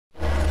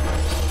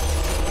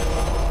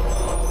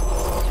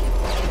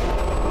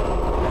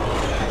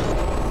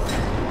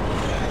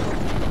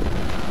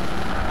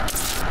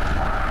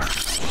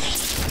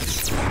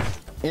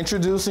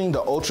Introducing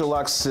the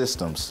Ultralock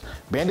systems.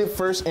 Bandit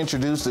first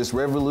introduced this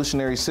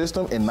revolutionary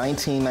system in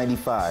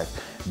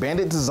 1995.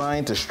 Bandit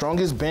designed the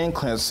strongest band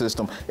clamp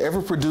system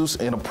ever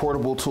produced in a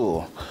portable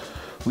tool.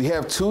 We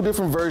have two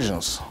different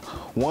versions.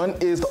 One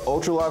is the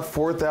Ultralock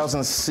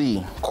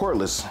 4000C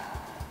cordless.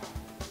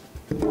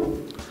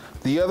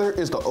 The other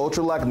is the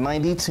Ultralock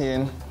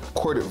 9010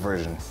 corded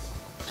version.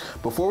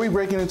 Before we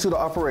break into the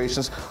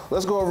operations,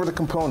 let's go over the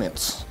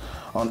components.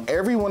 On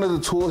every one of the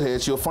tool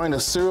heads, you'll find a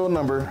serial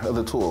number of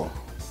the tool.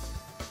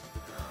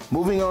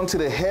 Moving on to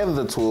the head of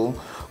the tool,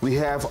 we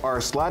have our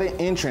slotted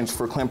entrance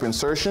for clamp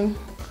insertion.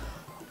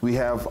 We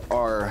have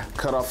our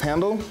cutoff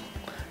handle.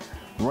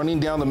 Running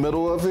down the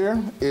middle of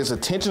there is a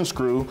tension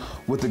screw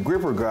with a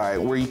gripper guide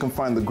where you can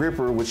find the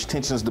gripper which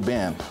tensions the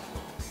band.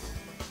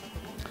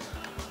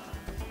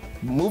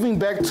 Moving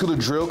back to the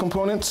drill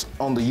components,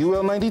 on the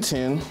UL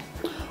 9010,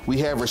 we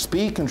have our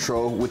speed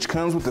control, which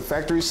comes with the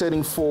factory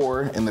setting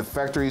 4 and the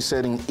factory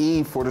setting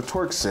E for the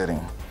torque setting.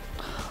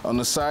 On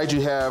the side, you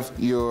have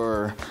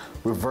your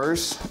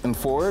reverse and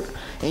forward,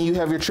 and you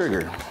have your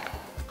trigger.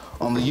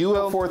 On the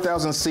UL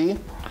 4000C,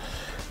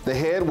 the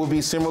head will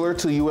be similar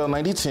to UL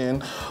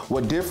 9010.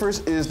 What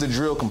differs is the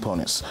drill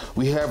components.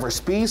 We have our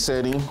speed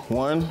setting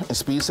 1 and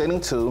speed setting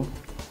 2.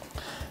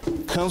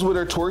 Comes with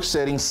our torque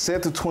setting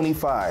set to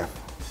 25.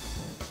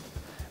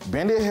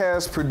 Bandit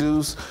has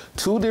produced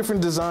two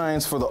different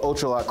designs for the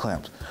Ultralock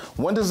clamps.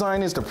 One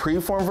design is the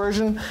preform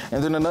version,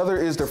 and then another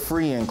is the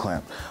free-end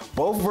clamp.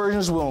 Both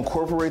versions will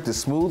incorporate the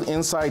smooth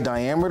inside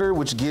diameter,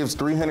 which gives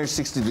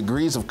 360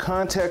 degrees of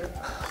contact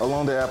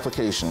along the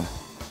application.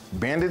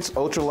 Bandit's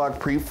Ultralock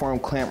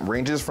preform clamp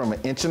ranges from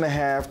 1.5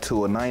 inches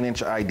to a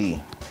 9-inch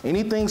ID.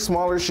 Anything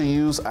smaller should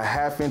use a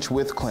 1/2 inch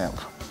width clamp.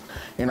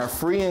 And our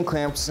free-end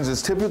clamps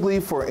is typically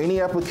for any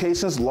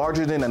applications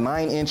larger than a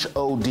 9-inch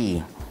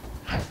OD.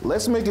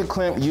 Let's make a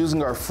clamp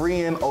using our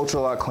free-end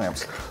Ultralock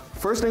clamps.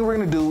 First thing we're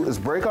going to do is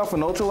break off an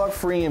Ultralock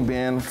free-end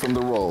band from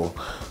the roll.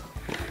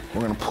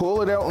 We're going to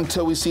pull it out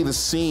until we see the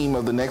seam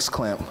of the next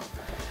clamp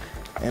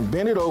and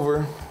bend it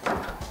over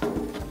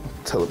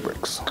until it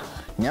breaks.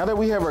 Now that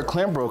we have our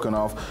clamp broken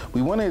off,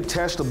 we want to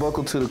attach the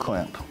buckle to the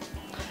clamp.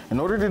 In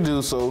order to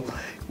do so,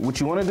 what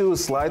you want to do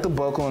is slide the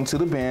buckle into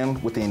the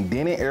band with the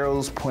indented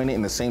arrows pointed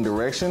in the same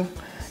direction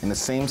and the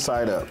same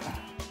side up.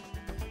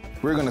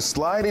 We're going to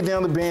slide it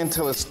down the band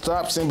until it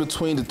stops in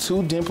between the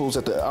two dimples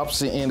at the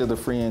opposite end of the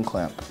free-end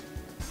clamp.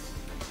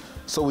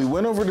 So we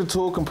went over the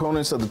tool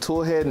components of the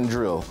tool head and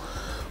drill.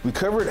 We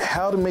covered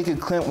how to make a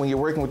clamp when you're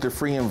working with the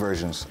free-end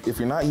versions, if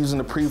you're not using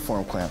the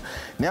preform clamp.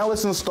 Now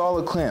let's install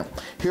a clamp.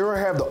 Here I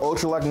have the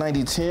Ultralock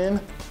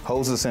 9010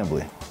 hose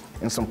assembly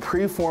and some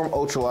preform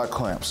Ultralock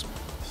clamps.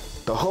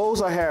 The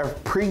holes I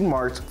have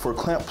pre-marked for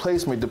clamp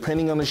placement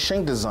depending on the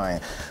shank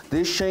design.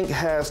 This shank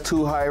has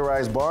 2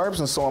 high-rise barbs,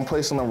 and so I'm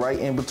placing them right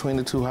in between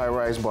the 2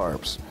 high-rise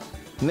barbs.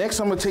 Next,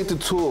 I'm going to take the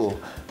tool.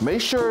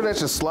 Make sure that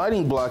your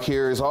sliding block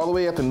here is all the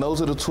way at the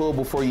nose of the tool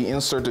before you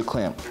insert the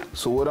clamp.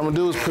 So what I'm going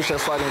to do is push that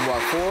sliding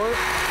block forward,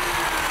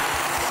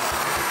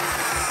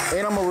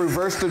 and I'm going to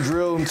reverse the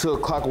drill into a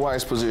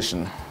clockwise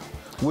position.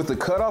 With the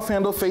cutoff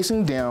handle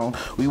facing down,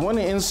 we want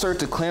to insert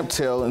the clamp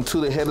tail into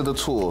the head of the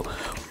tool.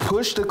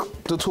 Push the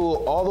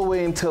tool all the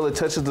way until it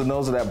touches the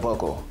nose of that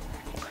buckle.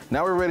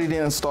 Now we're ready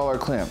to install our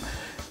clamp.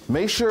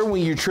 Make sure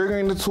when you're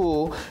triggering the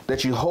tool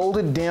that you hold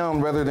it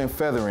down rather than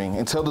feathering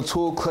until the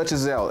tool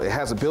clutches out. It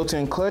has a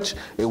built-in clutch.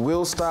 It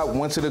will stop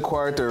once it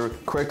acquires the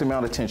correct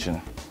amount of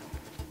tension.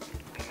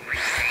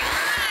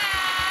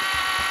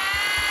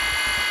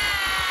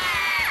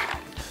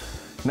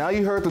 Now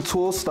you heard the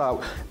tool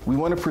stop, we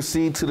want to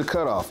proceed to the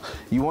cutoff.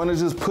 You want to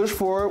just push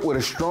forward with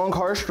a strong,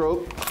 hard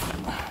stroke.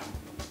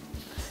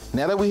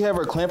 Now that we have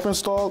our clamp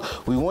installed,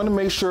 we want to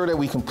make sure that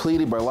we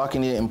complete it by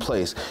locking it in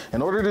place.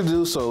 In order to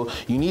do so,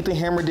 you need to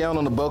hammer down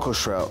on the buckle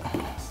shroud.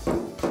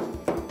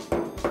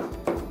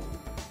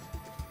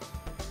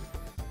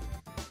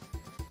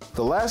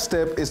 The last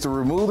step is to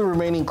remove the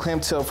remaining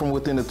clamp tail from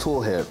within the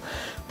tool head.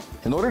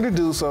 In order to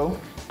do so,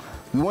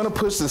 we want to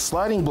push the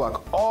sliding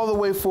block all the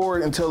way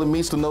forward until it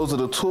meets the nose of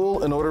the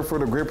tool in order for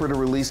the gripper to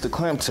release the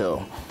clamp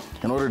tail.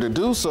 In order to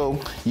do so,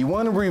 you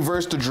want to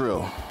reverse the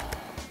drill.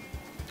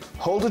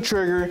 Hold the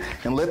trigger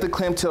and let the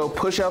clamp tail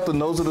push out the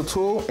nose of the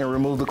tool and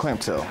remove the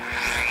clamp tail.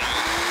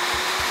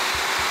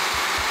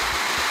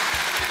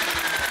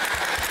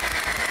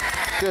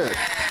 Good.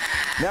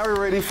 Now we're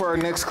ready for our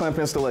next clamp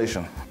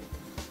installation.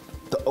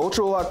 The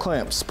Ultralock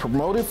clamps,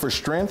 promoted for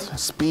strength,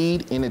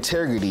 speed, and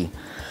integrity.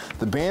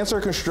 The bands are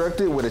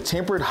constructed with a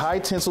tempered high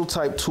tensile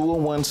type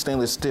 201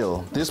 stainless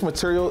steel. This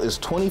material is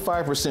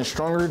 25%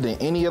 stronger than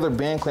any other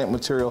band clamp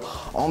material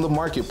on the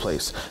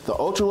marketplace. The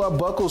Ultralock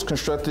buckle is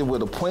constructed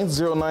with a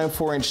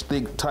 0.094 inch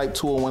thick type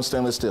 201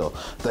 stainless steel,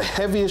 the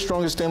heaviest,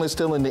 strongest stainless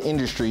steel in the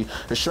industry,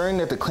 assuring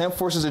that the clamp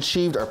forces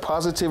achieved are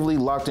positively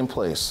locked in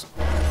place.